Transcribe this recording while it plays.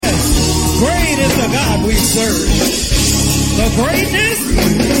is the God we serve. The greatness,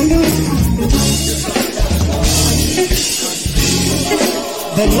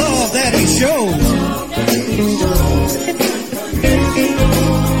 the love that he shows,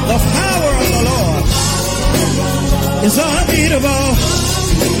 the power of the Lord is unbeatable.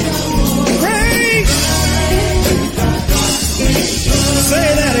 Great. Say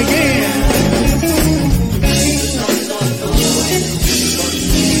that again.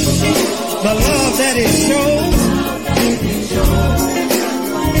 The love that it shows,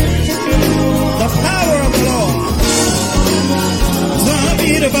 the power of the Lord is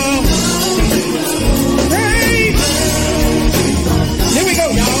unbeatable. Great. Here we go,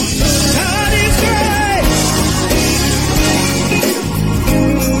 y'all. God is great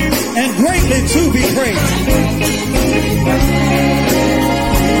and greatly to be praised.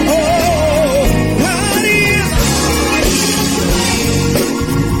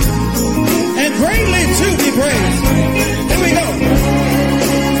 Greatly to be praised. Here we go.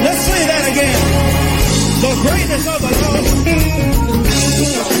 Let's say that again. The greatness of the Lord.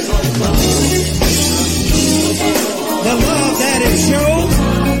 The love that it shows.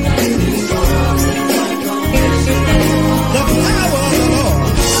 The power of the Lord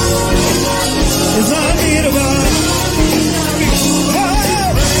is unbeatable. Oh.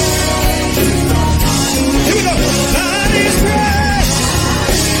 Here we go. God is great.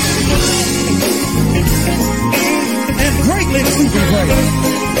 Greatly to be praised.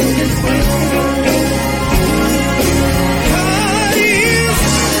 God is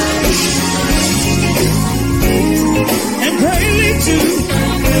and greatly to.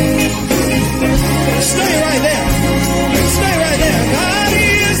 Stay right there. Stay right there. God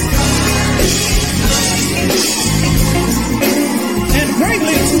is and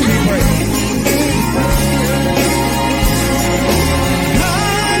greatly to be praised.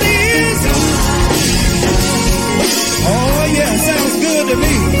 Oh, yeah, sounds good to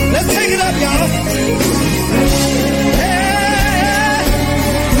me. Let's take it up, y'all. Yeah,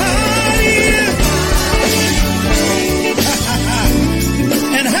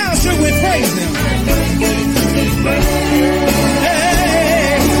 and how should we praise him? Hey,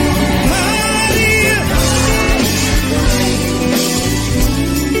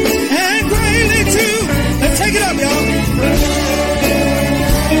 and greatly too. Let's take it up, y'all.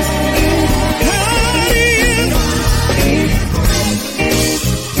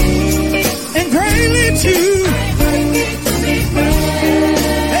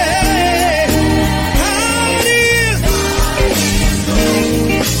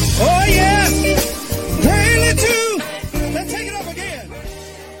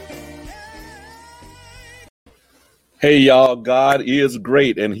 Hey, y'all, God is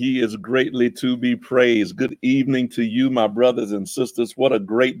great and he is greatly to be praised. Good evening to you, my brothers and sisters. What a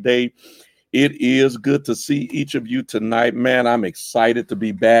great day. It is good to see each of you tonight. Man, I'm excited to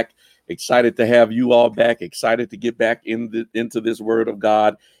be back, excited to have you all back, excited to get back into this word of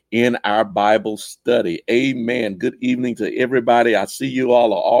God in our Bible study. Amen. Good evening to everybody. I see you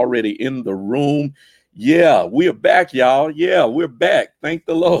all are already in the room. Yeah, we're back, y'all. Yeah, we're back. Thank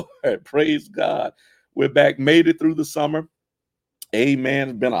the Lord. Praise God. We're back, made it through the summer. Amen.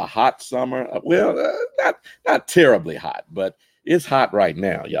 It's been a hot summer. Well, not terribly hot, but it's hot right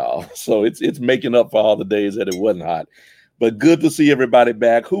now, y'all. So it's making up for all the days that it wasn't hot. But good to see everybody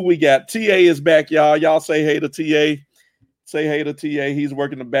back. Who we got? TA is back, y'all. Y'all say hey to TA. Say hey to TA. He's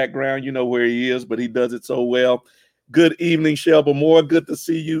working the background. You know where he is, but he does it so well. Good evening, Shelby Moore. Good to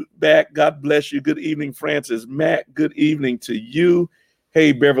see you back. God bless you. Good evening, Francis Mack. Good evening to you.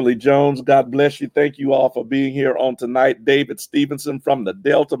 Hey, Beverly Jones, God bless you. Thank you all for being here on tonight. David Stevenson from the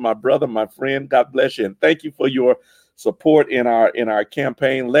Delta, my brother, my friend, God bless you. And thank you for your support in our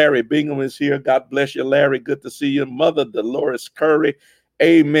campaign. Larry Bingham is here. God bless you, Larry. Good to see you. Mother Dolores Curry.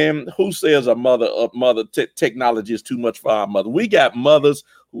 Amen. Who says a mother technology is too much for our mother? We got mothers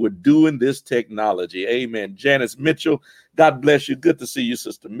who are doing this technology. Amen. Janice Mitchell, God bless you. Good to see you,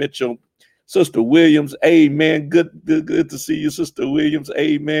 Sister Mitchell. Sister Williams, amen. Good to see you, Sister Williams.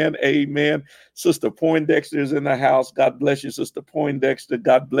 Amen. Amen. Sister Poindexter is in the house. God bless you, Sister Poindexter.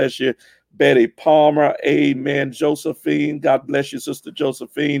 God bless you. Betty Palmer, amen. Josephine, God bless you, Sister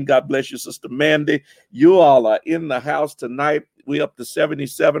Josephine. God bless you, Sister Mandy. You all are in the house tonight. We're up to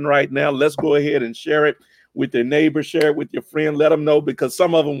 77 right now. Let's go ahead and share it with your neighbor. Share it with your friend. Let them know, because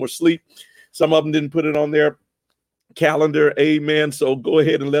some of them were asleep. Some of them didn't put it on their calendar. Amen. So go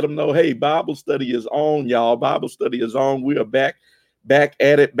ahead and let them know, hey, Bible study is on, y'all. Bible study is on. We are back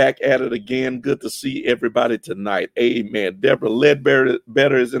at it again. Good to see everybody tonight. Amen. Deborah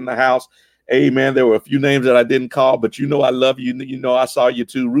Ledbetter is in the house. Amen. There were a few names that I didn't call, but you know I love you. You know I saw you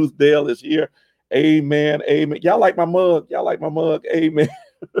too. Ruth Dale is here. Amen. Amen. Y'all like my mug? Y'all like my mug? Amen.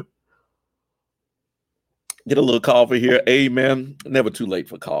 Get a little coffee here. Amen. Never too late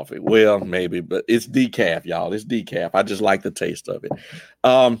for coffee. Well, maybe, but it's decaf, y'all. It's decaf. I just like the taste of it.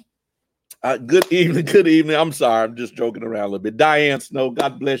 Good evening. Good evening. I'm sorry. I'm just joking around a little bit. Diane Snow,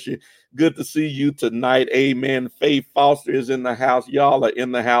 God bless you. Good to see you tonight. Amen. Faith Foster is in the house. Y'all are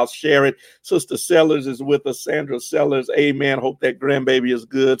in the house. Share it. Sister Sellers is with us. Sandra Sellers. Amen. Hope that grandbaby is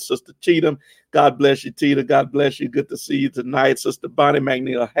good. Sister Cheatham. God bless you, Tita. God bless you. Good to see you tonight. Sister Bonnie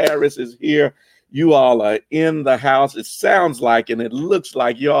McNeil Harris is here. You all are in the house. It sounds like and it looks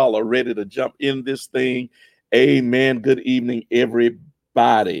like y'all are ready to jump in this thing. Amen. Good evening,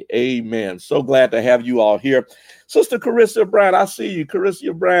 everybody. Amen. So glad to have you all here. Sister Carissa Brown, I see you.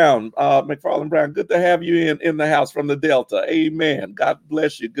 Carissa Brown, McFarland Brown, good to have you in the house from the Delta. Amen. God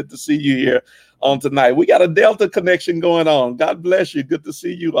bless you. Good to see you here on tonight. We got a Delta connection going on. God bless you. Good to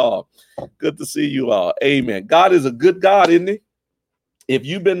see you all. Good to see you all. Amen. God is a good God, isn't he? If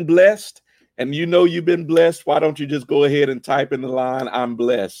you've been blessed and you know you've been blessed, why don't you just go ahead and type in the line, I'm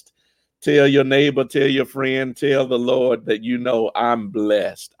blessed. Tell your neighbor, tell your friend, tell the Lord that you know I'm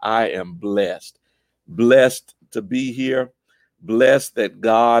blessed. I am blessed. Blessed to be here. Blessed that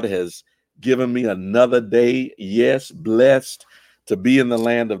God has given me another day. Yes, blessed to be in the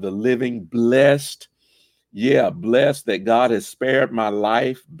land of the living. Blessed. Yeah, blessed that God has spared my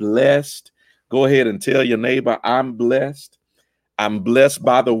life. Blessed. Go ahead and tell your neighbor, I'm blessed. I'm blessed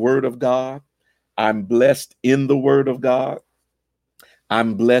by the word of God. I'm blessed in the word of God.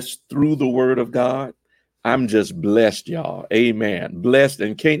 I'm blessed through the word of God. I'm just blessed, y'all. Amen. Blessed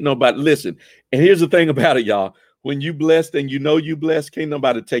and can't nobody listen. And here's the thing about it, y'all. When you blessed and you know you blessed, can't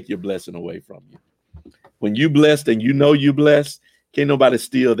nobody take your blessing away from you. When you blessed and you know you blessed, can't nobody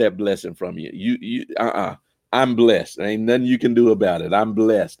steal that blessing from you. I'm blessed. There ain't nothing you can do about it. I'm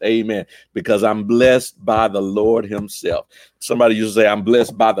blessed. Amen. Because I'm blessed by the Lord himself. Somebody used to say, I'm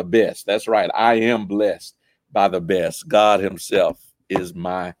blessed by the best. That's right. I am blessed by the best. God himself is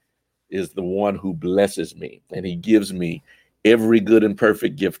the one who blesses me, and he gives me every good and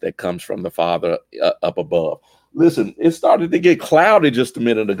perfect gift that comes from the Father up above. Listen, it started to get cloudy just a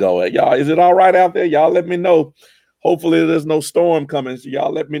minute ago. Y'all, is it all right out there? Y'all let me know. Hopefully there's no storm coming. So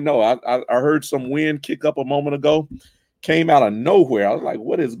y'all let me know. I heard some wind kick up a moment ago. Came out of nowhere. I was like,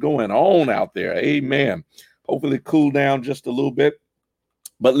 what is going on out there? Amen. Hopefully cool down just a little bit.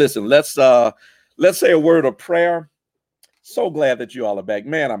 But listen, let's say a word of prayer. So glad that you all are back.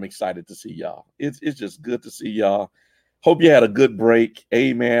 Man, I'm excited to see y'all. It's just good to see y'all. Hope you had a good break.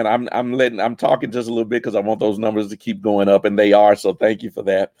 Amen. I'm talking just a little bit because I want those numbers to keep going up, and they are. So thank you for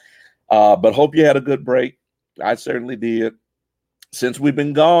that. But hope you had a good break. I certainly did. Since we've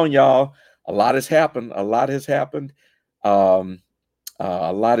been gone, y'all, a lot has happened. A lot has happened. A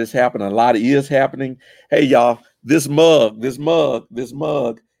lot has happened. A lot is happening. Hey, y'all, this mug is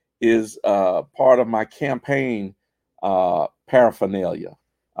part of my campaign paraphernalia.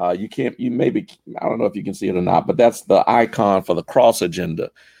 I don't know if you can see it or not, but that's the icon for the cross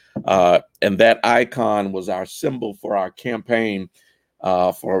agenda. And that icon was our symbol for our campaign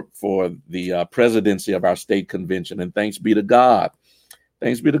for the presidency of our state convention. And thanks be to God.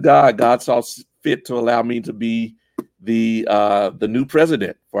 Thanks be to God. God saw fit to allow me to be the new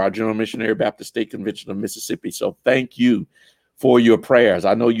president for our General Missionary Baptist State Convention of Mississippi. So thank you for your prayers.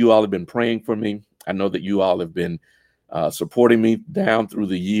 I know you all have been praying for me. I know that you all have been supporting me down through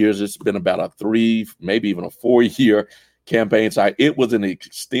the years. It's been about a 3, maybe even a 4-year campaign. So it was an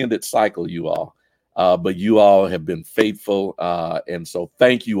extended cycle, you all. But you all have been faithful. And so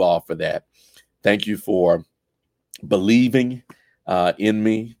thank you all for that. Thank you for believing in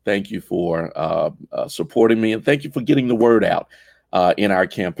me. Thank you for supporting me. And thank you for getting the word out in our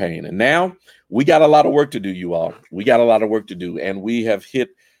campaign. And now we got a lot of work to do, you all. We got a lot of work to do. And we have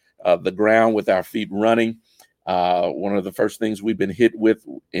hit the ground with our feet running. One of the first things we've been hit with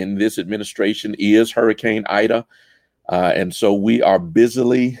in this administration is Hurricane Ida. And so we are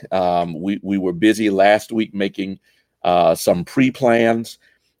busily, we were busy last week making some pre-plans,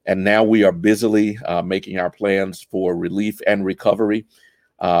 and now we are busily making our plans for relief and recovery.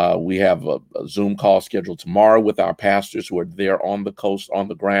 We have a Zoom call scheduled tomorrow with our pastors who are there on the coast, on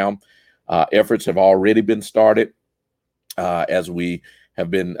the ground. Efforts have already been started as we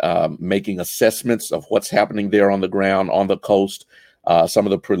have been making assessments of what's happening there on the ground, on the coast. Some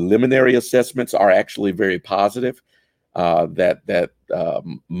of the preliminary assessments are actually very positive. That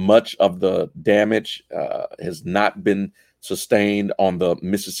much of the damage has not been sustained on the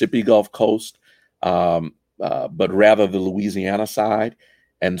Mississippi Gulf Coast, but rather the Louisiana side.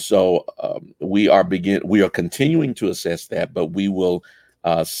 And so we are continuing to assess that, but we will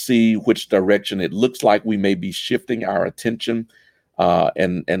see which direction it looks like we may be shifting our attention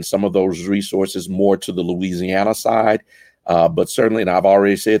and some of those resources more to the Louisiana side. But certainly, and I've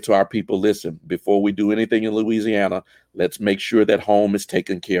already said to our people, listen, before we do anything in Louisiana, let's make sure that home is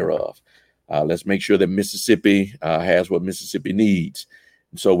taken care of. Let's make sure that Mississippi has what Mississippi needs.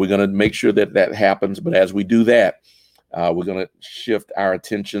 So we're going to make sure that that happens. But as we do that, we're going to shift our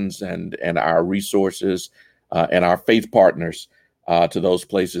attentions and our resources and our faith partners to those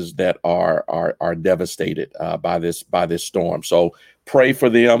places that are devastated by this storm. So pray for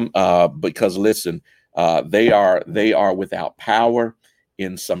them because listen, they are without power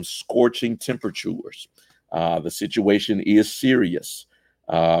in some scorching temperatures. The situation is serious,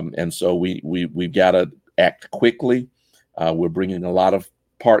 and so we've got to act quickly. We're bringing a lot of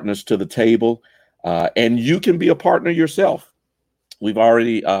partners to the table, and you can be a partner yourself. We've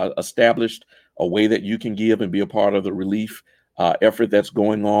already established a way that you can give and be a part of the relief effort that's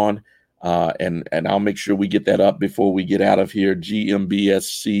going on. And I'll make sure we get that up before we get out of here.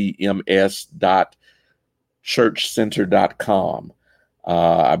 gmbscms.churchcenter.com.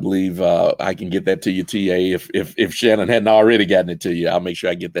 I believe I can get that to you, TA. If Shannon hadn't already gotten it to you, I'll make sure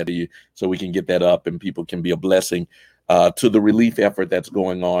I get that to you so we can get that up and people can be a blessing to the relief effort that's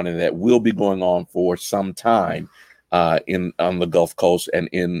going on and that will be going on for some time on the Gulf Coast and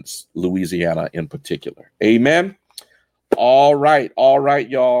in Louisiana in particular. Amen. All right,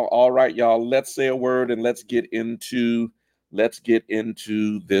 y'all. Let's say a word and let's get into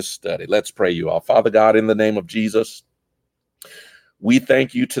this study. Let's pray, you all. Father God, in the name of Jesus, we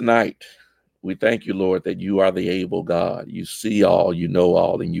thank you tonight. We thank you, Lord, that you are the able God. You see all, you know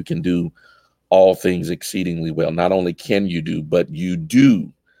all, and you can do all things exceedingly well. Not only can you do, but you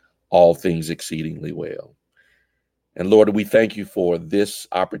do all things exceedingly well. And Lord, we thank you for this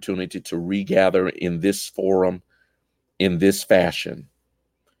opportunity to regather in this forum, in this fashion.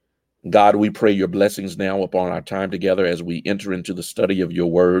 God, we pray your blessings now upon our time together as we enter into the study of your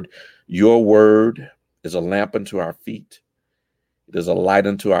word. Your word is a lamp unto our feet. It is a light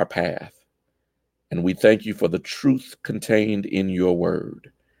unto our path. And we thank you for the truth contained in your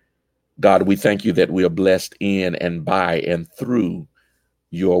word. God, we thank you that we are blessed in and by and through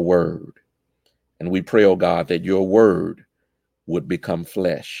your word. And we pray, oh God, that your word would become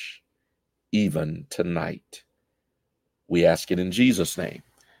flesh even tonight. We ask it in Jesus' name.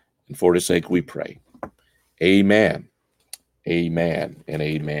 And for his sake we pray. Amen. Amen and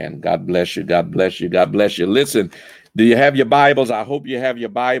amen. God bless you. God bless you. God bless you. Listen, do you have your Bibles? I hope you have your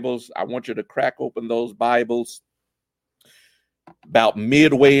Bibles. I want you to crack open those Bibles. About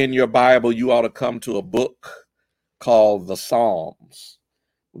midway in your Bible, you ought to come to a book called the Psalms.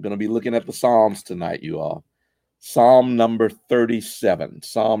 We're going to be looking at the Psalms tonight, you all. Psalm number 37.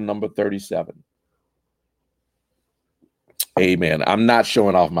 Psalm number 37. Amen. I'm not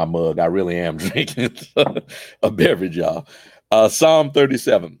showing off my mug. I really am drinking a beverage, y'all. Psalm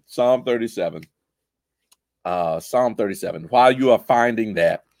 37. Psalm 37. Psalm 37. While you are finding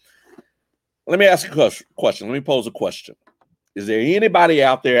that, let me ask a question. Let me pose a question. Is there anybody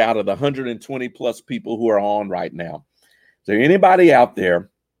out there out of the 120 plus people who are on right now? Is there anybody out there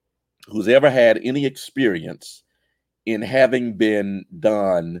who's ever had any experience in having been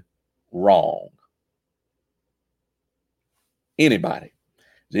done wrong? Anybody?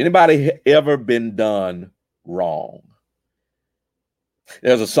 Has anybody ever been done wrong?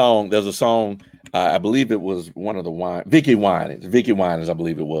 There's a song, I believe it was one of the Vicky Winans, I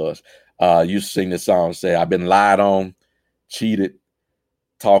believe it was, used to sing this song, say, I've been lied on, cheated,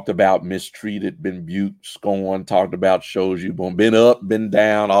 talked about, mistreated, been buked, scorned, talked about, shows you, been up, been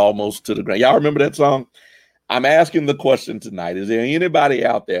down, almost to the ground. Y'all remember that song? I'm asking the question tonight, is there anybody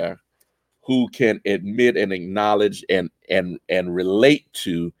out there who can admit and acknowledge and relate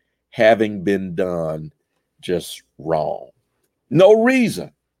to having been done just wrong? No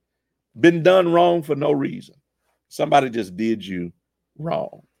reason. Been done wrong for no reason. Somebody just did you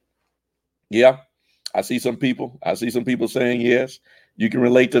wrong. Yeah, I see some people saying yes. You can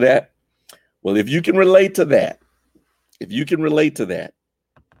relate to that. Well, if you can relate to that,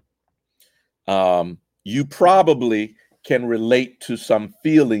 you probably can relate to some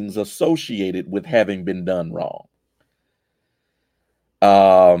feelings associated with having been done wrong.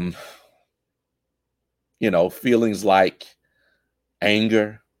 Feelings like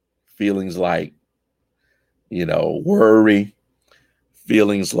anger, feelings like, worry,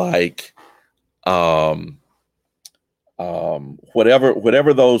 feelings like,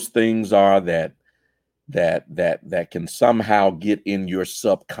 whatever those things are that can somehow get in your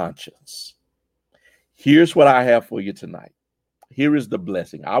subconscious. Here's what I have for you tonight. Here is the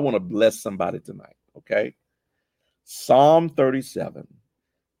blessing. I want to bless somebody tonight. Okay. Psalm 37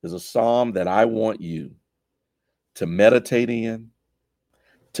 is a psalm that I want you to meditate in,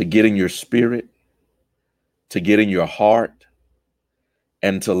 to get in your spirit, to get in your heart,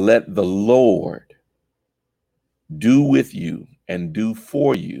 and to let the Lord do with you and do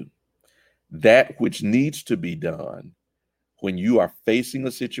for you that which needs to be done when you are facing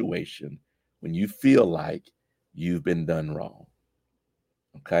a situation, when you feel like you've been done wrong.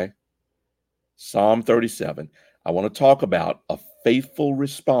 Okay? Psalm 37. I want to talk about a faithful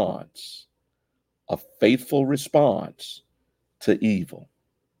response to evil.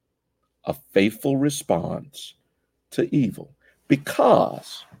 A faithful response to evil.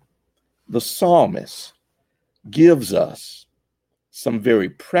 Because the psalmist gives us some very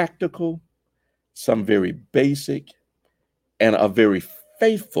practical, some very basic, and a very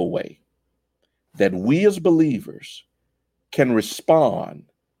faithful way that we as believers can respond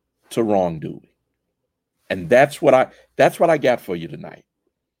to wrongdoing. And that's what I got for you tonight.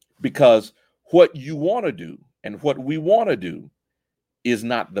 Because what you want to do and what we want to do is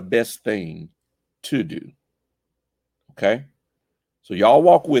not the best thing to do. Okay? So y'all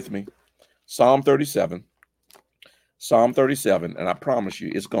walk with me. Psalm 37. Psalm 37, and I promise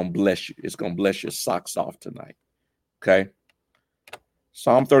you, it's going to bless you. It's going to bless your socks off tonight. Okay?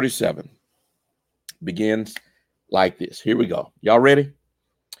 Psalm 37 begins like this. Here we go. Y'all ready?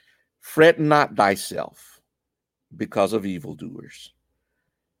 Fret not thyself because of evildoers,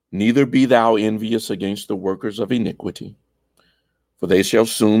 neither be thou envious against the workers of iniquity, for they shall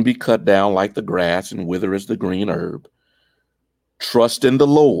soon be cut down like the grass and wither as the green herb. Trust in the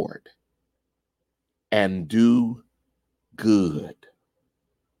Lord and do good.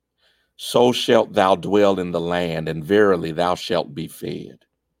 So shalt thou dwell in the land, and verily thou shalt be fed.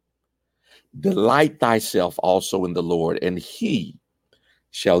 Delight thyself also in the Lord, and he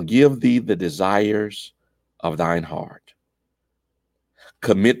shall give thee the desires of thine heart.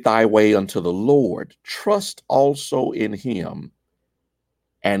 Commit thy way unto the Lord. Trust also in him,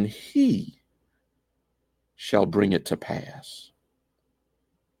 and he shall bring it to pass.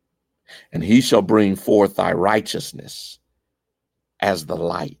 And he shall bring forth thy righteousness as the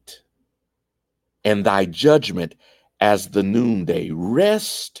light, and thy judgment as the noonday.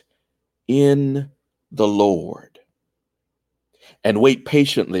 Rest in the Lord, and wait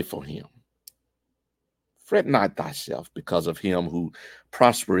patiently for him. Fret not thyself because of him who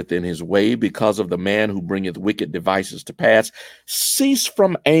prospereth in his way, because of the man who bringeth wicked devices to pass. Cease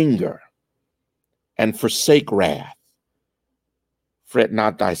from anger and forsake wrath. Fret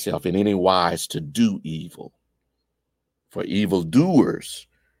not thyself in any wise to do evil, for evildoers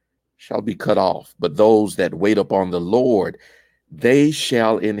shall be cut off, but those that wait upon the Lord, they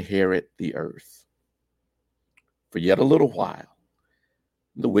shall inherit the earth. For yet a little while,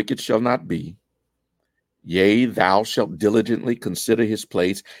 the wicked shall not be. Yea, thou shalt diligently consider his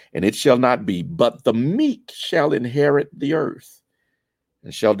place, and it shall not be. But the meek shall inherit the earth,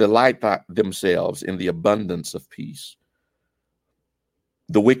 and shall delight themselves in the abundance of peace.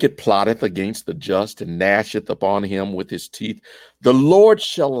 The wicked plotteth against the just, and gnasheth upon him with his teeth. The Lord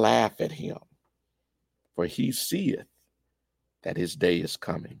shall laugh at him, for he seeth that his day is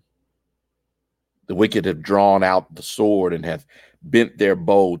coming. The wicked have drawn out the sword, and have bent their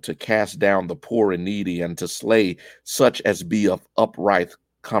bow to cast down the poor and needy, and to slay such as be of upright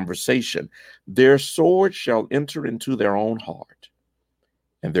conversation. Their sword shall enter into their own heart,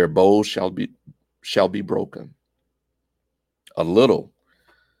 and their bows shall be broken. A little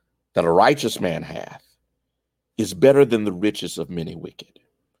that a righteous man hath is better than the riches of many wicked.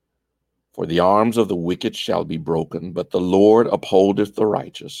 For the arms of the wicked shall be broken, but the Lord upholdeth the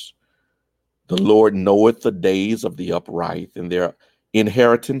righteous. The Lord knoweth the days of the upright, and their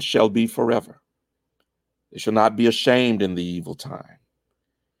inheritance shall be forever. They shall not be ashamed in the evil time,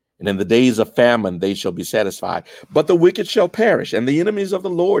 and in the days of famine they shall be satisfied. But the wicked shall perish, and the enemies of the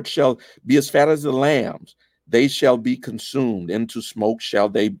Lord shall be as fat as the lambs. They shall be consumed, into smoke shall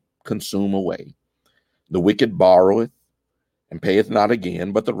they consume away. The wicked borroweth, and payeth not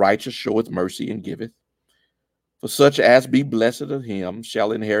again, but the righteous showeth mercy and giveth. For such as be blessed of him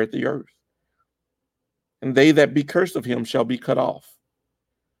shall inherit the earth, and they that be cursed of him shall be cut off.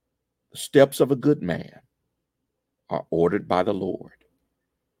 The steps of a good man are ordered by the Lord,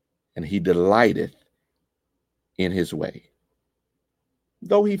 and he delighteth in his way.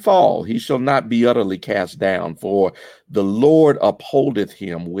 Though he fall, he shall not be utterly cast down, for the Lord upholdeth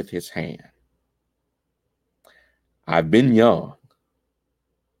him with his hand. I've been young,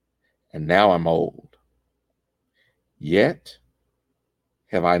 and now I'm old. Yet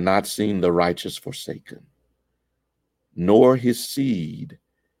have I not seen the righteous forsaken, nor his seed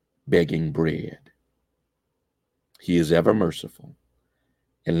begging bread. He is ever merciful,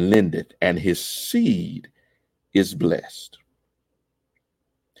 and lendeth, and his seed is blessed.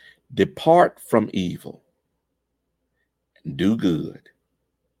 Depart from evil, and do good,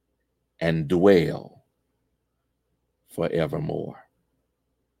 and dwell forevermore.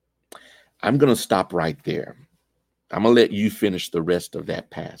 I'm going to stop right there. I'm going to let you finish the rest of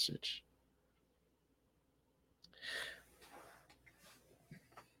that passage.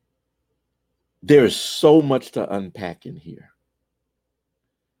 There is so much to unpack in here.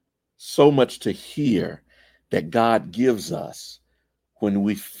 So much to hear that God gives us when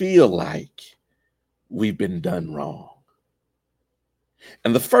we feel like we've been done wrong.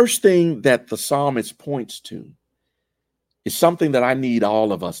 And the first thing that the psalmist points to is something that I need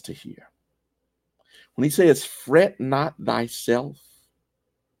all of us to hear. When he says, fret not thyself,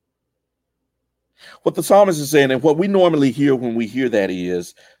 what the psalmist is saying, and what we normally hear when we hear that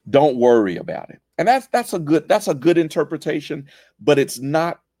is, don't worry about it. And that's a good interpretation, but it's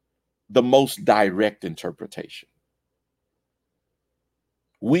not the most direct interpretation.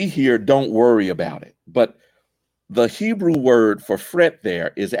 We hear don't worry about it, but the Hebrew word for fret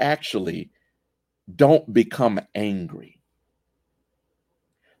there is actually don't become angry.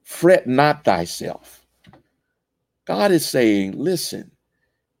 Fret not thyself. God is saying, listen,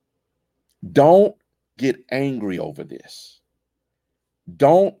 don't get angry over this.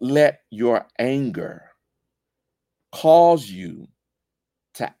 Don't let your anger cause you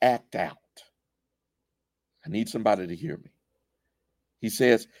to act out. I need somebody to hear me. He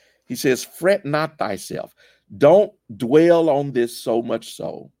says, fret not thyself. Don't dwell on this so much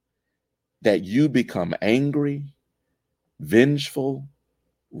so that you become angry, vengeful,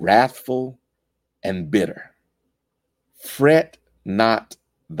 wrathful, and bitter. Fret not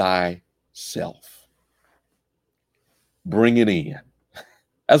thyself. Bring it in.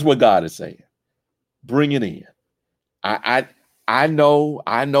 That's what God is saying. Bring it in. I know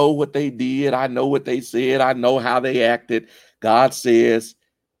what they did. I know what they said. I know how they acted. God says,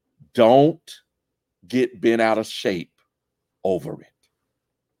 don't get bent out of shape over it.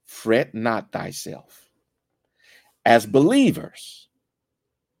 Fret not thyself. As believers,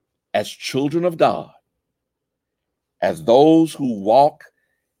 as children of God, as those who walk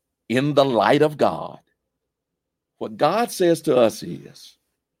in the light of God, what God says to us is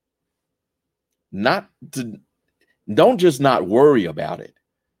don't just not worry about it,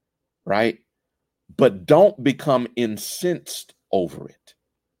 right? But don't become incensed over it.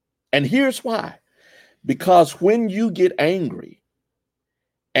 And here's why. Because when you get angry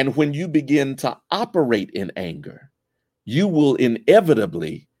and when you begin to operate in anger, you will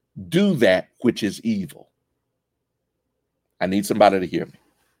inevitably do that which is evil. I need somebody to hear me.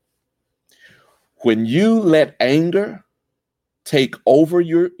 When you let anger take over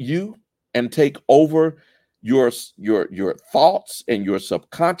you and take over your thoughts and your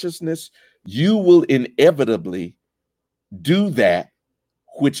subconsciousness, you will inevitably do that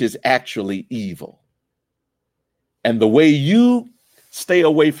which is actually evil. And the way you stay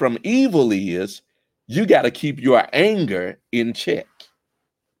away from evil is you got to keep your anger in check.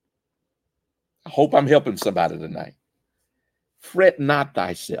 I hope I'm helping somebody tonight. Fret not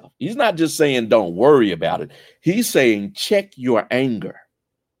thyself. He's not just saying don't worry about it. He's saying check your anger,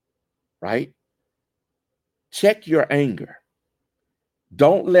 right? Check your anger.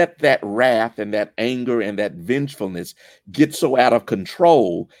 Don't let that wrath and that anger and that vengefulness get so out of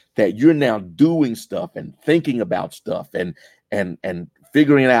control that you're now doing stuff and thinking about stuff and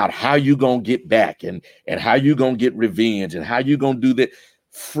figuring out how you're going to get back and how you're going to get revenge and how you're going to do that.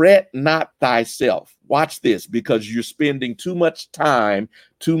 Fret not thyself. Watch this, because you're spending too much time,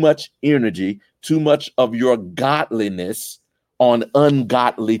 too much energy, too much of your godliness on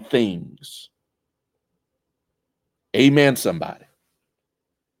ungodly things. Amen, somebody.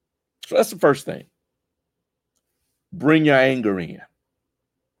 So that's the first thing. Bring your anger in.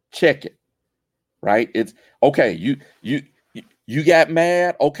 Check it. Right? It's okay. You got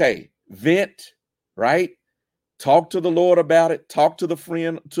mad. Okay. Vent. Right? Talk to the Lord about it. Talk to the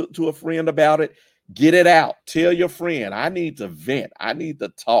friend to a friend about it. Get it out. Tell your friend, I need to vent. I need to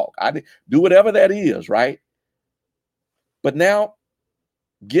talk. Do whatever that is, right? But now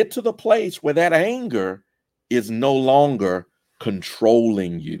get to the place where that anger is no longer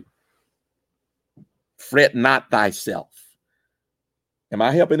controlling you. Fret not thyself. Am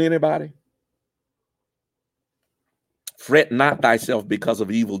I helping anybody? Fret not thyself because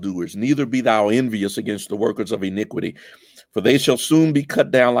of evildoers, neither be thou envious against the workers of iniquity, for they shall soon be cut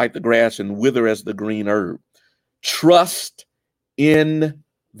down like the grass and wither as the green herb. Trust in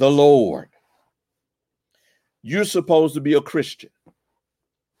the Lord. You're supposed to be a Christian.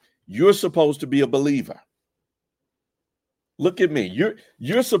 You're supposed to be a believer. Look at me.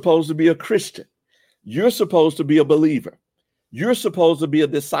 You're supposed to be a Christian. You're supposed to be a believer. You're supposed to be a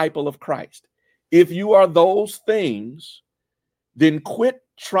disciple of Christ. If you are those things, then quit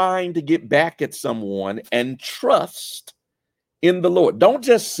trying to get back at someone and trust in the Lord. Don't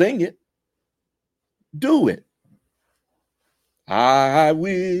just sing it. Do it. I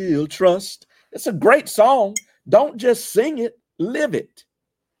will trust. It's a great song. Don't just sing it. Live it.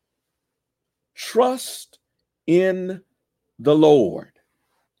 Trust in the Lord.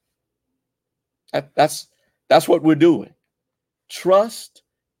 That's what we're doing. Trust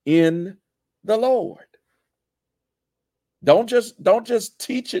in the Lord. Don't just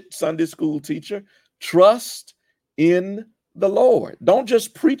teach it, Sunday school teacher. Trust in the Lord. Don't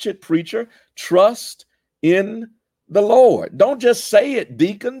just preach it, preacher. Trust in the Lord. Don't just say it,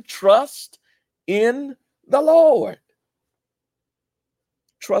 deacon. Trust in the Lord.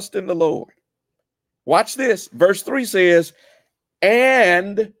 Trust in the Lord. Watch this. Verse 3 says,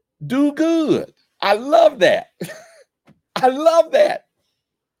 and do good. I love that. I love that.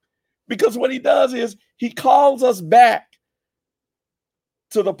 Because what he does is he calls us back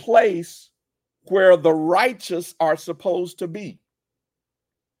to the place where the righteous are supposed to be.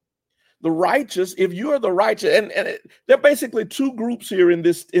 The righteous, if you are the righteous, and there are basically two groups here in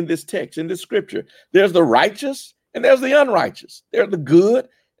this text, in this scripture. There's the righteous and there's the unrighteous. There's the good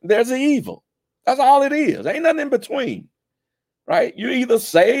and there's the evil. That's all it is. Ain't nothing in between, right? You're either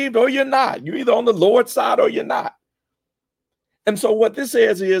saved or you're not. You're either on the Lord's side or you're not. And so what this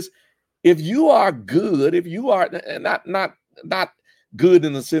says is, if you are good, if you are not good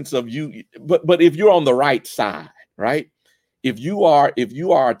in the sense of you, but if you're on the right side, right? If you are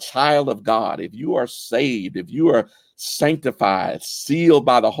a child of God, if you are saved, if you are sanctified, sealed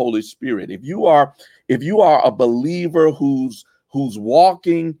by the Holy Spirit, if you are a believer who's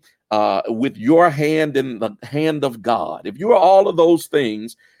walking with your hand in the hand of God, if you are all of those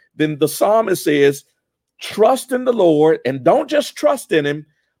things, then the psalmist says, trust in the Lord, and don't just trust in him,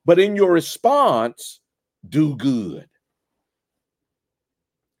 but in your response, do good.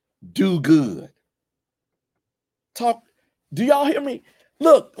 Do good. Talk. Do y'all hear me?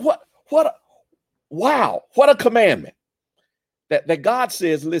 Look, what a commandment that God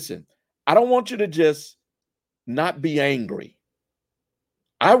says, listen, I don't want you to just not be angry.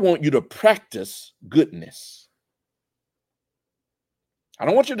 I want you to practice goodness. I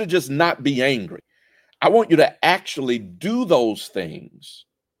don't want you to just not be angry. I want you to actually do those things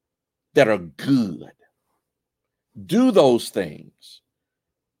that are good. Do those things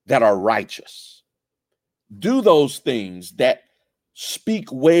that are righteous. Do those things that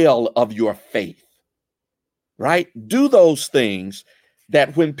speak well of your faith, right? Do those things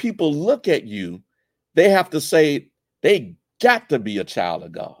that when people look at you, they have to say, they got to be a child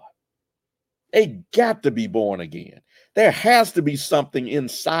of God. They got to be born again. There has to be something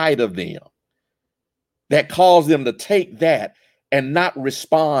inside of them that calls them to take that and not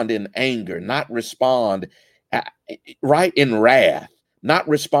respond in anger, not respond right in wrath, not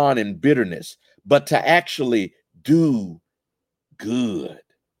respond in bitterness, but to actually do good.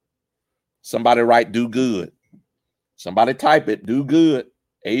 Somebody write, do good. Somebody type it, do good.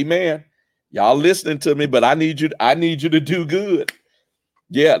 Amen. Y'all listening to me, but I need you to do good.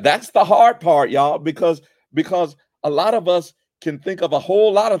 Yeah, that's the hard part, y'all, because a lot of us can think of a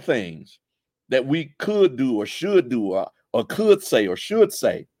whole lot of things that we could do or should do or could say or should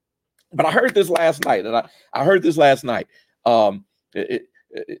say. But I heard this last night, and I heard this last night. I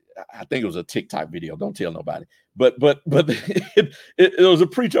think it was a TikTok video. Don't tell nobody. But it was a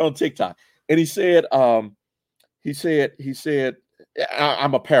preacher on TikTok, and he said, I'm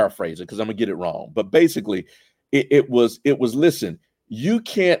a paraphraser because I'm gonna get it wrong. But basically, it was listen, you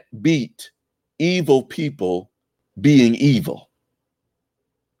can't beat evil people being evil,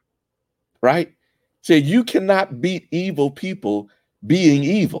 right? So you cannot beat evil people being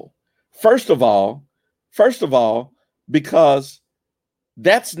evil. First of all, because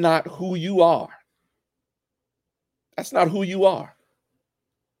that's not who you are. That's not who you are.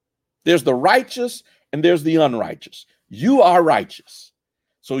 There's the righteous and there's the unrighteous. You are righteous.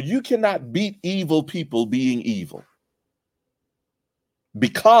 So you cannot beat evil people being evil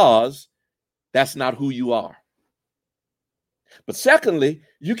because that's not who you are. But secondly,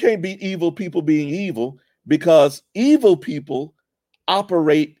 you can't beat evil people being evil because evil people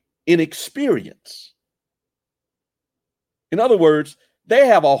operate in experience. In other words, they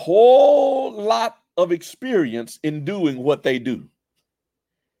have a whole lot of experience in doing what they do.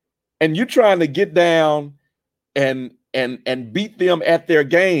 And you're trying to get down and beat them at their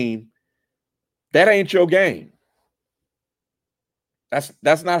game. That ain't your game.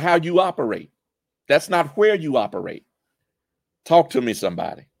 That's not how you operate. That's not where you operate. Talk to me,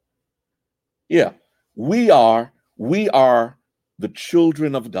 somebody. Yeah, we are the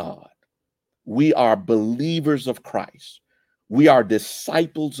children of God. We are believers of Christ. We are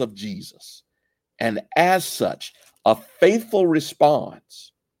disciples of Jesus. And as such, a faithful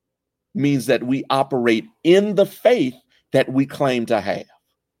response means that we operate in the faith that we claim to have.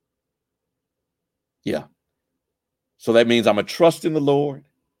 Yeah. So that means I'm a trust in the Lord.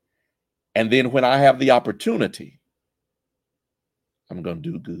 And then when I have the opportunity, I'm going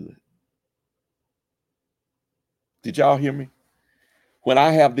to do good. Did y'all hear me? When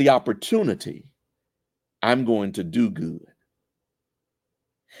I have the opportunity, I'm going to do good.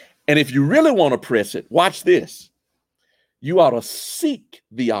 And if you really want to press it, watch this. You ought to seek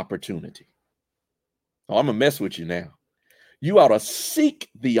the opportunity. Oh, I'm going to mess with you now. You ought to seek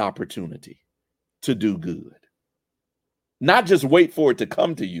the opportunity to do good. Not just wait for it to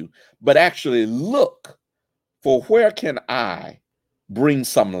come to you, but actually look for where can I bring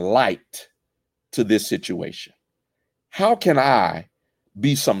some light to this situation? How can I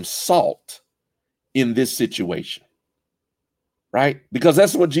be some salt in this situation? Right? Because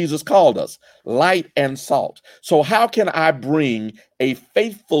that's what Jesus called us, light and salt. So how can I bring a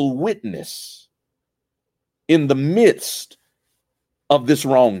faithful witness in the midst of this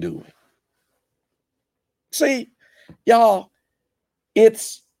wrongdoing? See, y'all,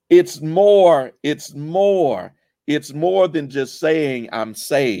 it's more than just saying I'm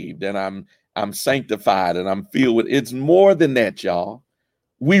saved and I'm sanctified and I'm filled with. It's more than that, y'all.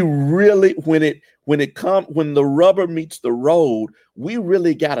 We really, when the rubber meets the road, we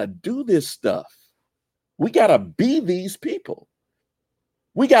really got to do this stuff. We got to be these people.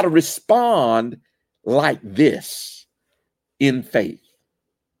 We got to respond like this in faith.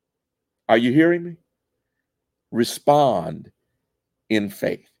 Are you hearing me? Respond in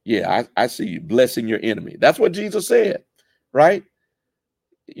faith. Yeah, I see you blessing your enemy. That's what Jesus said, right?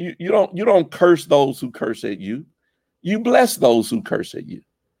 You don't curse those who curse at you. You bless those who curse at you.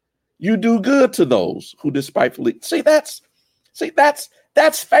 You do good to those who despitefully. See, that's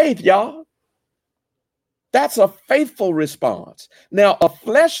faith, y'all. That's a faithful response. Now, a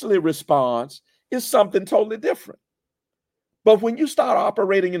fleshly response is something totally different. But when you start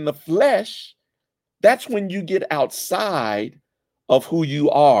operating in the flesh, that's when you get outside of who you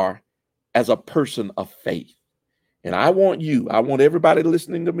are as a person of faith. And I want everybody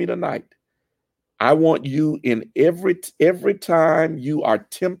listening to me tonight. I want you in every time you are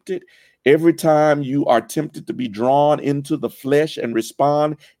tempted, to be drawn into the flesh and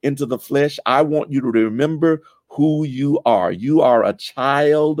respond into the flesh, I want you to remember who you are. You are a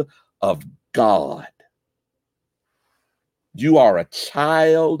child of God. You are a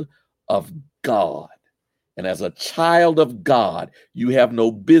child of God. And as a child of God, you have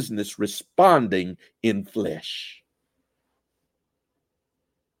no business responding in flesh.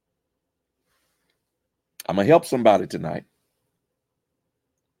 I'm going to help somebody tonight.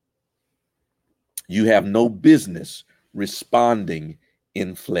 You have no business responding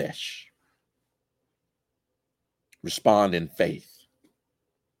in flesh. Respond in faith.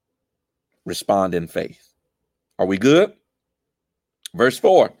 Respond in faith. Are we good? Verse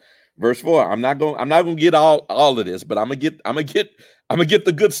 4. I'm not going to get all of this, but I'm going to get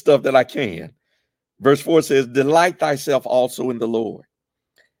the good stuff that I can. Verse 4 says, "Delight thyself also in the Lord,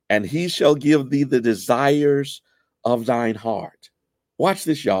 and he shall give thee the desires of thine heart." Watch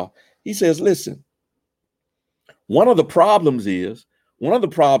this, y'all. He says, listen, one of the problems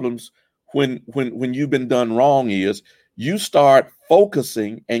when you've been done wrong is you start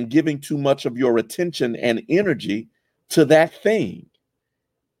focusing and giving too much of your attention and energy to that thing.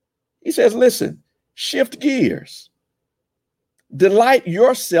 He says, listen, shift gears. Delight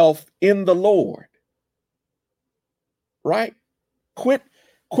yourself in the Lord. Right? Quit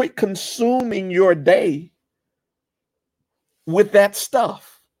consuming your day with that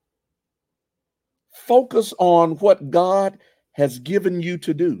stuff. Focus on what God has given you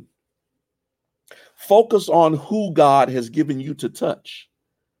to do. Focus on who God has given you to touch.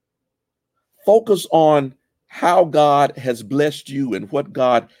 Focus on how God has blessed you and what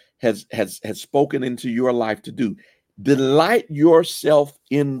God has spoken into your life to do. Delight yourself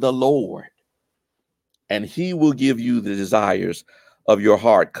in the Lord, and he will give you the desires of your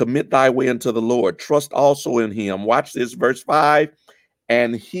heart. Commit thy way unto the Lord. Trust also in him. Watch this, verse 5.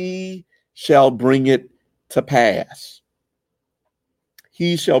 And he shall bring it to pass.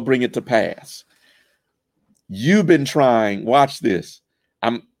 He shall bring it to pass. You've been trying, watch this.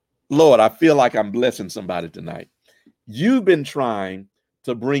 Lord, I feel like I'm blessing somebody tonight. You've been trying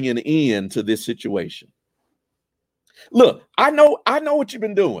to bring an end to this situation. Look, I know what you've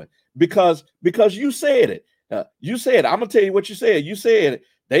been doing because you said it. You said, I'm gonna tell you what you said. You said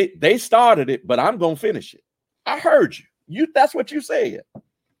they started it, but I'm gonna finish it. I heard you. That's what you said.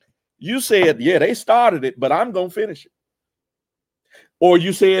 You said, yeah, they started it, but I'm gonna finish it. Or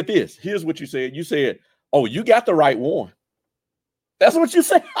you said this. Here's what you said. You said, oh, you got the right one. That's what you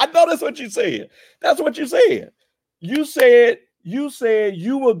said. I know that's what you said. That's what you said. You said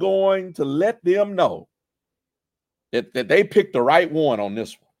you were going to let them know that they picked the right one on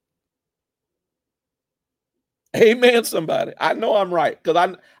this one. Amen, somebody. I know I'm right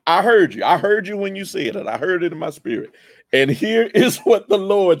because I heard you. I heard you when you said it. I heard it in my spirit. And here is what the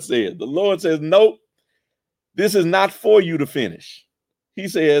Lord said. The Lord says, nope, this is not for you to finish. He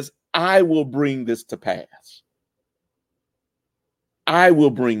says, I will bring this to pass. I will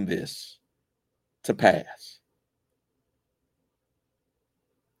bring this to pass.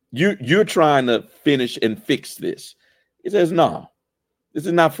 You're trying to finish and fix this. He says, no, this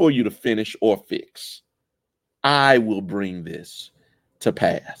is not for you to finish or fix. I will bring this to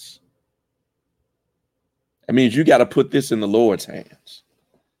pass. That means you got to put this in the Lord's hands.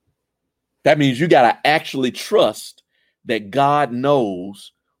 That means you got to actually trust that God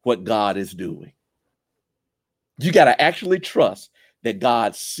knows what God is doing. You got to actually trust that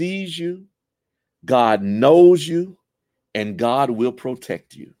God sees you, God knows you, and God will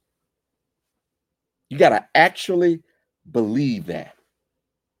protect you. You got to actually believe that.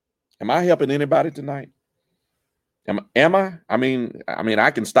 Am I helping anybody tonight? Am I? I mean,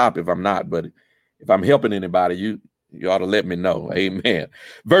 I can stop if I'm not, but if I'm helping anybody, you ought to let me know. Amen.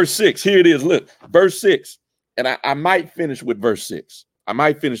 Verse 6, here it is. Look, verse 6. And I might finish with verse 6.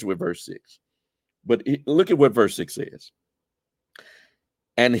 But look at what verse 6 says.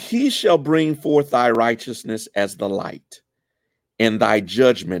 And he shall bring forth thy righteousness as the light, and thy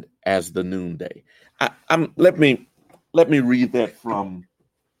judgment as the noonday. Let me read that from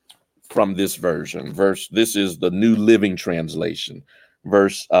this version. This is the New Living Translation.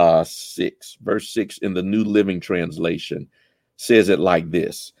 Verse 6. Verse 6 in the New Living Translation says it like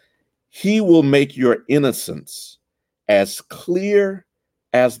this. He will make your innocence as clear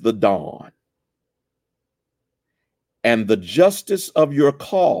as the dawn, and the justice of your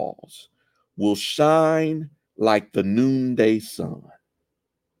cause will shine like the noonday sun.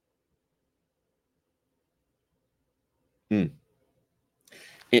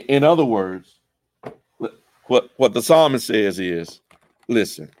 In other words, what the psalmist says is,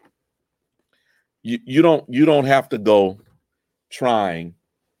 listen, you don't have to go trying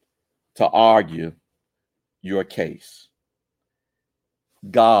to argue your case.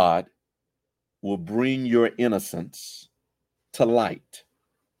 God will bring your innocence to light.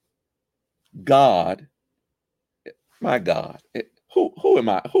 God, my God, who am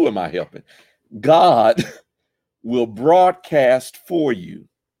I helping? God will broadcast for you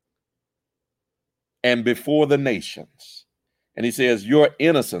and before the nations. And he says, your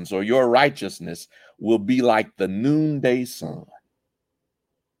innocence or your righteousness will be like the noonday sun.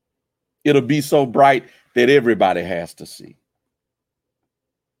 It'll be so bright that everybody has to see.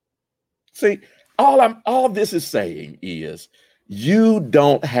 See, all this is saying is you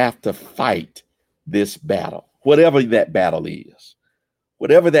don't have to fight this battle, whatever that battle is,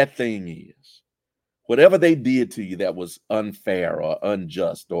 whatever that thing is, whatever they did to you that was unfair or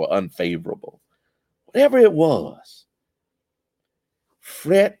unjust or unfavorable, whatever it was.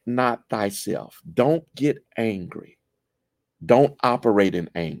 Fret not thyself. Don't get angry. Don't operate in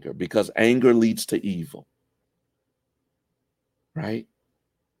anger, because anger leads to evil. Right?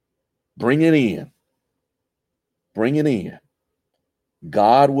 Bring it in. Bring it in.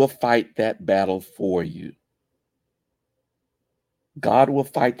 God will fight that battle for you. God will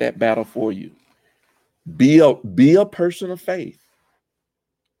fight that battle for you. Be a person of faith.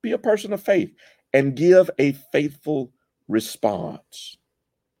 Be a person of faith and give a faithful response.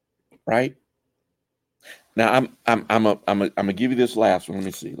 Right? Now I'm gonna give you this last one. Let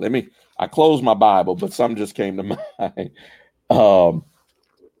me see. I closed my Bible, but something just came to mind.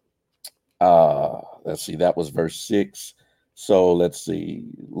 Let's see, that was verse 6. So let's see.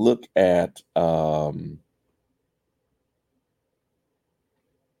 Look at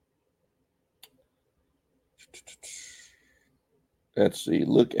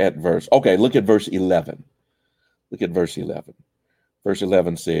look at verse 11. Look at verse 11. Verse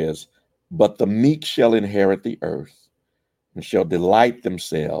 11 says, but the meek shall inherit the earth and shall delight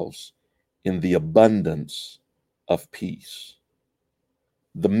themselves in the abundance of peace.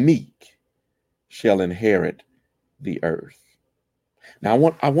 The meek shall inherit the earth.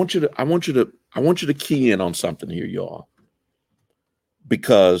 Now I want you to key in on something here, y'all.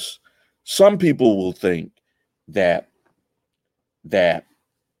 Because some people will think that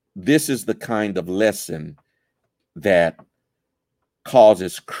this is the kind of lesson that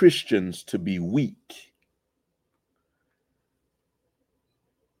causes Christians to be weak.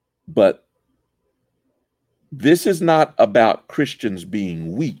 But this is not about Christians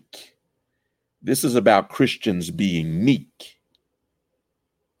being weak. This is about Christians being meek.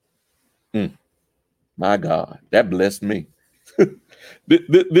 My God, that blessed me.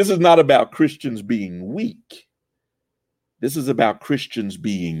 This is not about Christians being weak. This is about Christians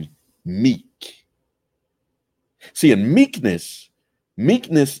being meek. See, in meekness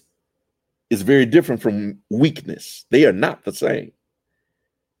is very different from weakness. They are not the same.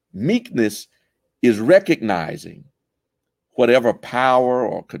 Meekness is recognizing whatever power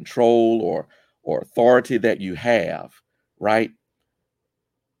or control or authority that you have, right?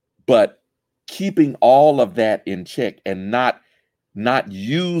 But keeping all of that in check and not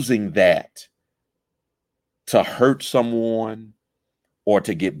using that to hurt someone or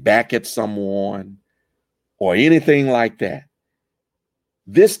to get back at someone or anything like that.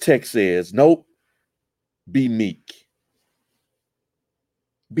 This text says, nope, be meek.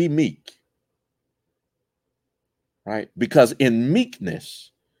 Be meek. Right? Because in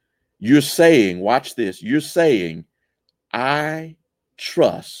meekness, you're saying, watch this, you're saying, I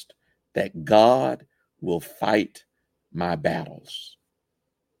trust that God will fight my battles.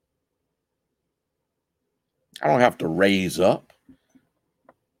 I don't have to raise up.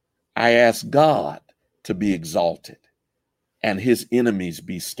 I ask God to be exalted and his enemies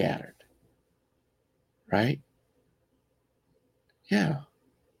be scattered. Right? Yeah.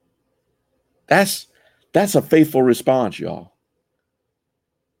 That's a faithful response, y'all.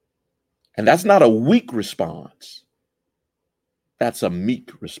 And that's not a weak response. That's a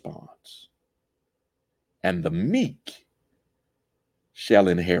meek response. And the meek shall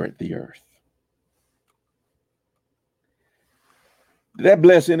inherit the earth. Did that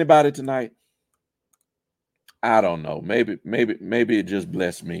bless anybody tonight? I don't know. Maybe it just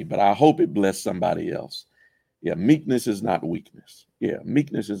blessed me, but I hope it blessed somebody else. Yeah, meekness is not weakness. Yeah,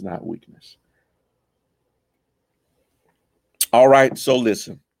 meekness is not weakness. All right, so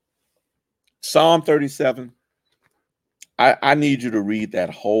listen. Psalm 37. I need you to read that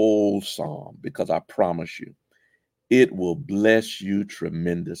whole psalm because I promise you, it will bless you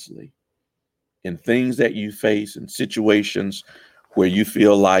tremendously in things that you face, in situations where you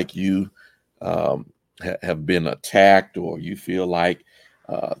feel like you have been attacked or you feel like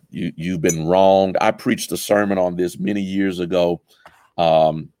you've been wronged. I preached a sermon on this many years ago.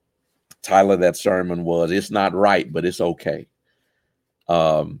 Tyler, that sermon was, it's not right, but it's okay.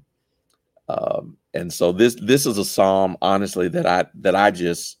 And so this is a psalm, honestly, that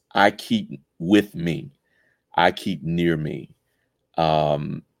I keep with me. I keep near me.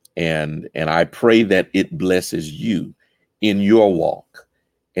 And I pray that it blesses you in your walk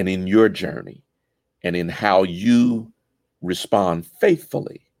and in your journey and in how you respond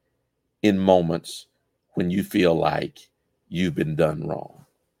faithfully in moments when you feel like you've been done wrong.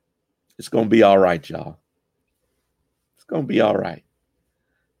 It's going to be all right, y'all. It's going to be all right.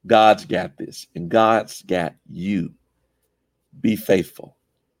 God's got this, and God's got you. Be faithful.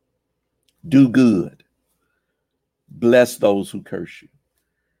 Do good. Bless those who curse you.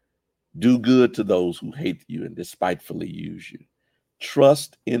 Do good to those who hate you and despitefully use you.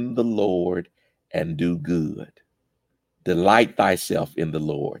 Trust in the Lord and do good. Delight thyself in the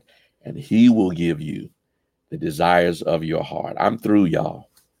Lord, and he will give you the desires of your heart. I'm through, y'all.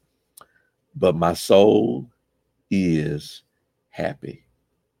 But my soul is happy.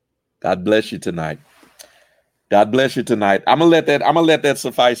 God bless you tonight. God bless you tonight. I'm gonna let that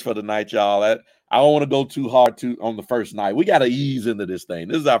suffice for tonight, y'all. I don't want to go too hard on the first night. We got to ease into this thing.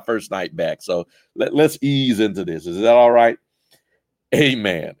 This is our first night back, so let's ease into this. Is that all right?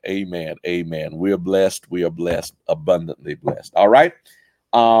 Amen. Amen. Amen. We are blessed. We are blessed, abundantly blessed. All right.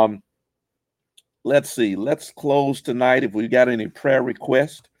 Let's see. Let's close tonight. If we got any prayer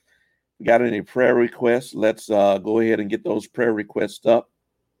requests, let's go ahead and get those prayer requests up.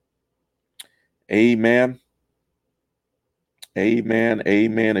 Amen. Amen.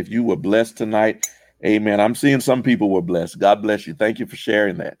 Amen. If you were blessed tonight, amen. I'm seeing some people were blessed. God bless you. Thank you for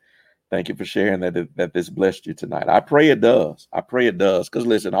sharing that. Thank you for sharing that this blessed you tonight. I pray it does. I pray it does. Because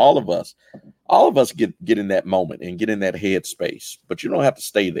listen, all of us get in that moment and get in that headspace, but you don't have to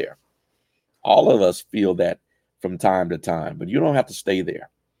stay there. All of us feel that from time to time, but you don't have to stay there.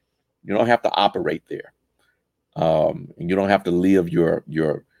 You don't have to operate there. And you don't have to live your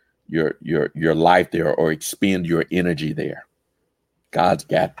life there or expend your energy there. God's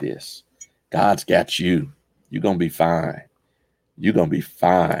got this. God's got you. You're going to be fine. You're going to be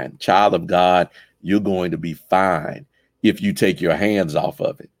fine. Child of God, you're going to be fine if you take your hands off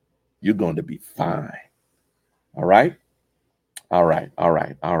of it. You're going to be fine. All right. All right. All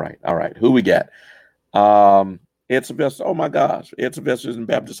right. All right. All right. Who we got? Ed Sylvester. Oh my gosh. Ed Sylvester is in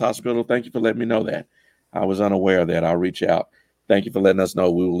Baptist Hospital. Thank you for letting me know that. I was unaware of that. I'll reach out. Thank you for letting us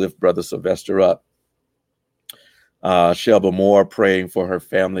know. We will lift Brother Sylvester up. Shelba Moore praying for her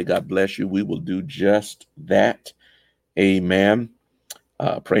family. God bless you. We will do just that. Amen.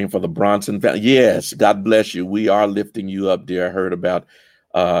 Praying for the Bronson family. Yes, God bless you. We are lifting you up, dear. I heard about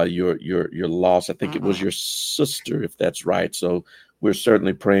your loss. I think it was your sister, if that's right. So we're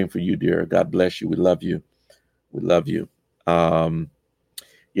certainly praying for you, dear. God bless you. We love you. We love you.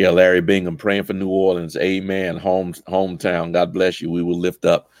 Yeah, Larry Bingham praying for New Orleans. Amen. Hometown. God bless you. We will lift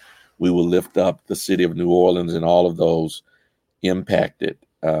up the city of New Orleans and all of those impacted.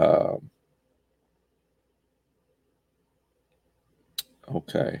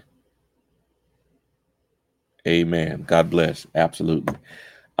 Okay. Amen. God bless. Absolutely.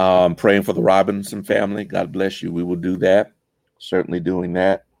 Praying for the Robinson family. God bless you. We will do that. Certainly doing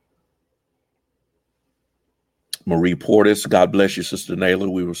that. Marie Portis. God bless you, Sister Naylor.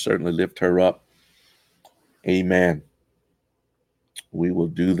 We will certainly lift her up. Amen. We will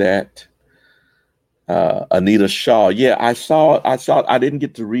do that. Anita Shaw. Yeah, I saw. I didn't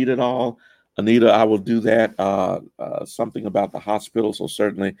get to read it all. Anita, I will do that. Something about the hospital. So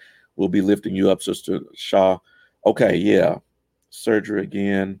certainly we'll be lifting you up, Sister Shaw. Okay, yeah. Surgery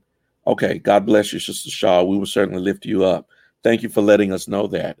again. Okay, God bless you, Sister Shaw. We will certainly lift you up. Thank you for letting us know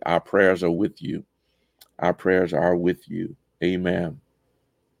that. Our prayers are with you. Our prayers are with you. Amen.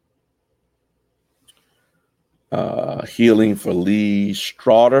 Healing for Lee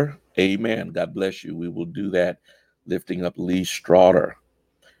Straughter. Amen. God bless you. We will do that. Lifting up Lee Straughter.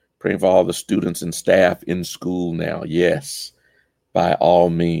 Praying for all the students and staff in school now. Yes, by all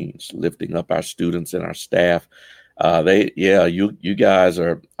means, lifting up our students and our staff. You guys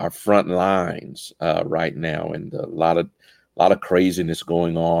are front lines right now, and a lot of craziness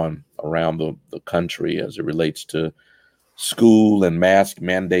going on around the country as it relates to school and mask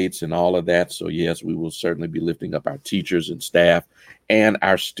mandates and all of that. So yes, we will certainly be lifting up our teachers and staff and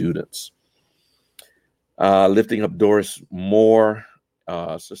our students. Lifting up Doris Moore,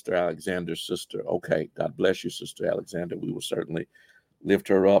 Sister Alexander's sister. Okay, God bless you, Sister Alexander. We will certainly lift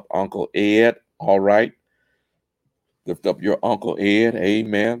her up. Uncle Ed, all right. Lift up your Uncle Ed,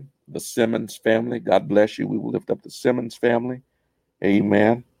 amen. The Simmons family, God bless you. We will lift up the Simmons family,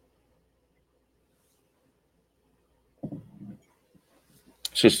 amen.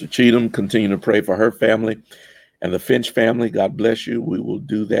 Sister Cheatham, continue to pray for her family and the Finch family. God bless you. We will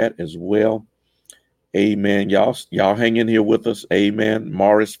do that as well. Amen. Y'all hang in here with us. Amen.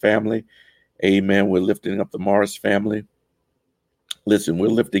 Morris family. Amen. We're lifting up the Morris family. Listen, we're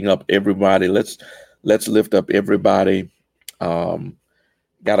lifting up everybody. Let's lift up everybody.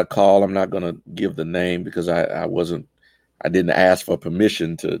 Got a call. I'm not going to give the name because I didn't ask for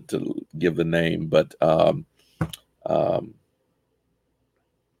permission to give the name, but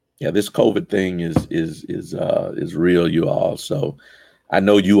yeah, this COVID thing is real, you all. So I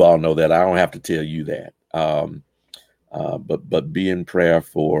know you all know that. I don't have to tell you that. But be in prayer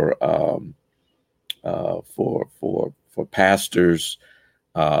for pastors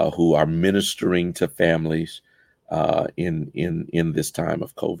who are ministering to families in this time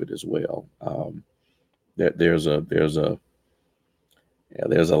of COVID as well. There's a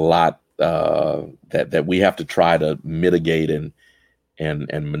lot that we have to try to mitigate and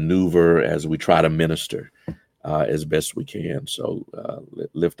maneuver as we try to minister as best we can. So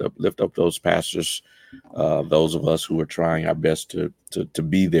lift up those pastors, those of us who are trying our best to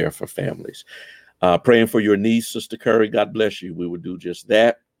be there for families. Praying for your niece, Sister Curry. God bless you. We will do just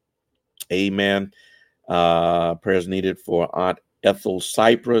that. Amen. Prayers needed for Aunt Ethel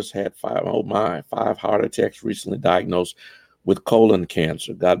Cypress. Had 5 heart attacks, recently diagnosed with colon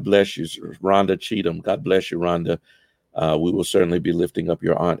cancer. God bless you. Rhonda Cheatham. God bless you, Rhonda. We will certainly be lifting up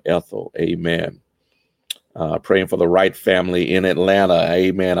your Aunt Ethel. Amen. Praying for the Wright family in Atlanta.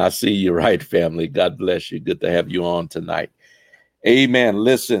 Amen. I see you, Wright family. God bless you. Good to have you on tonight. Amen.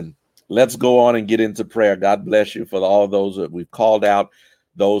 Listen, let's go on and get into prayer. God bless you for all those that we've called out,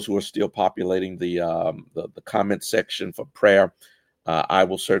 those who are still populating the comment section for prayer. I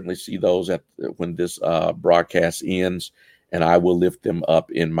will certainly see those when this broadcast ends, and I will lift them up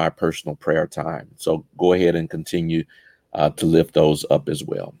in my personal prayer time. So go ahead and continue to lift those up as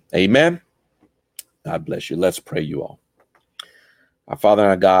well. Amen. God bless you. Let's pray, you all. Our Father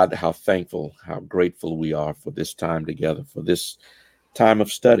and our God, how thankful, how grateful we are for this time together, for this time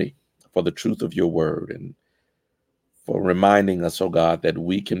of study, for the truth of your word, and for reminding us, oh God, that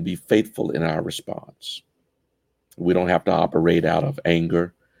we can be faithful in our response. We don't have to operate out of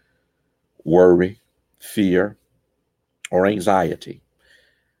anger, worry, fear, or anxiety.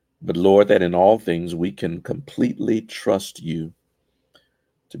 But Lord, that in all things we can completely trust you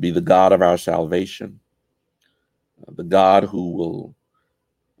to be the God of our salvation, the God who will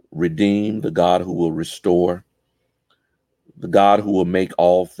redeem, the God who will restore, the God who will make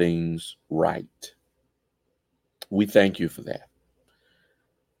all things right. We thank you for that.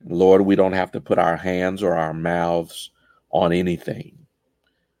 Lord, we don't have to put our hands or our mouths on anything.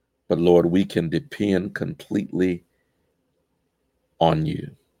 But Lord, we can depend completely on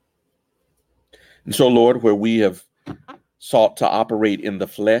you. And so, Lord, where we have sought to operate in the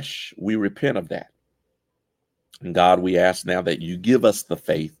flesh, we repent of that. And God, we ask now that you give us the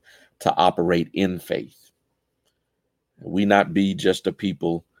faith to operate in faith. We not be just a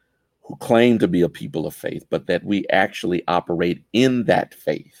people who claim to be a people of faith, but that we actually operate in that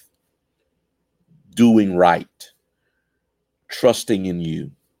faith, doing right, trusting in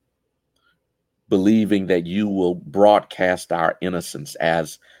you, believing that you will broadcast our innocence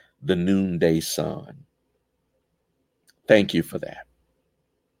as the noonday sun. Thank you for that.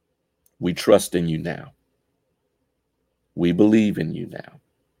 We trust in you now. We believe in you now.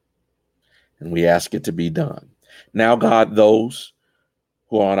 And we ask it to be done. Now, God, those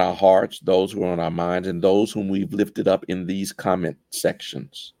who are on our hearts, those who are on our minds, and those whom we've lifted up in these comment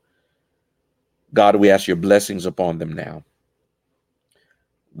sections, God, we ask your blessings upon them now.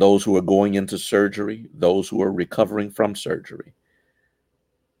 Those who are going into surgery, those who are recovering from surgery,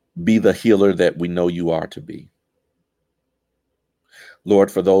 be the healer that we know you are to be. Lord,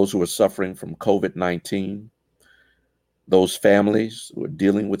 for those who are suffering from COVID-19, those families who are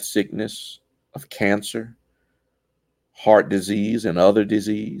dealing with sickness of cancer, heart disease, and other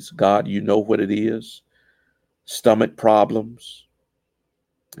disease, God, you know what it is, stomach problems,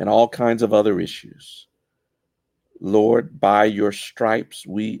 and all kinds of other issues. Lord, by your stripes,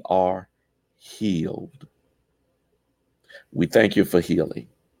 we are healed. We thank you for healing.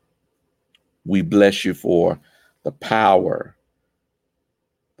 We bless you for the power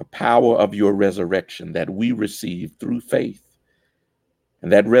of your resurrection that we receive through faith.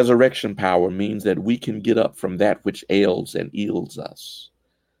 And that resurrection power means that we can get up from that which ails and ills us.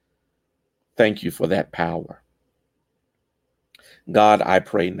 Thank you for that power. God, I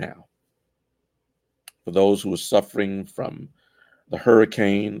pray now for those who are suffering from the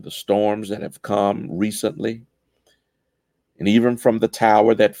hurricane, the storms that have come recently, and even from the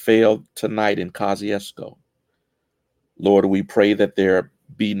tower that fell tonight in Kosciuszko. Lord, we pray that there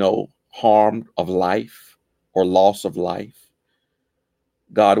be no harm of life or loss of life.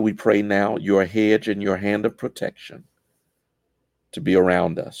 God, we pray now your hedge and your hand of protection to be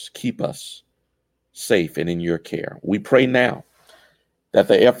around us. Keep us safe and in your care. We pray now that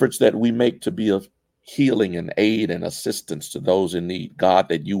the efforts that we make to be of healing and aid and assistance to those in need, God,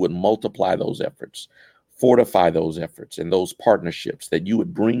 that you would multiply those efforts, fortify those efforts and those partnerships, that you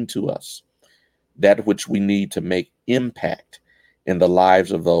would bring to us that which we need to make impact in the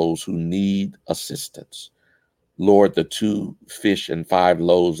lives of those who need assistance. Lord, the 2 fish and 5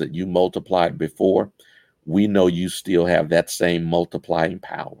 loaves that you multiplied before, we know you still have that same multiplying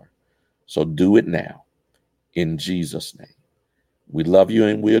power. So do it now in Jesus' name. We love you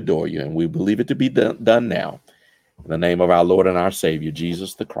and we adore you, and we believe it to be done now. In the name of our Lord and our Savior,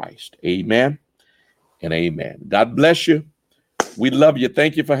 Jesus the Christ. Amen and amen. God bless you. We love you.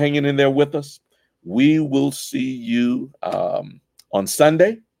 Thank you for hanging in there with us. We will see you on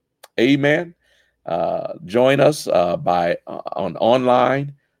Sunday. Amen. Join us on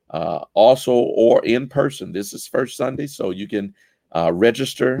online, also or in person. This is first Sunday, so you can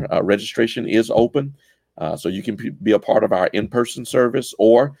register. Registration is open, so you can be a part of our in-person service,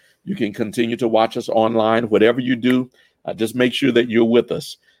 or you can continue to watch us online. Whatever you do, just make sure that you're with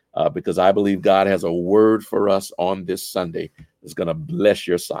us, because I believe God has a word for us on this Sunday that's going to bless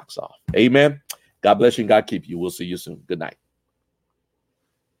your socks off. Amen. God bless you and God keep you. We'll see you soon. Good night.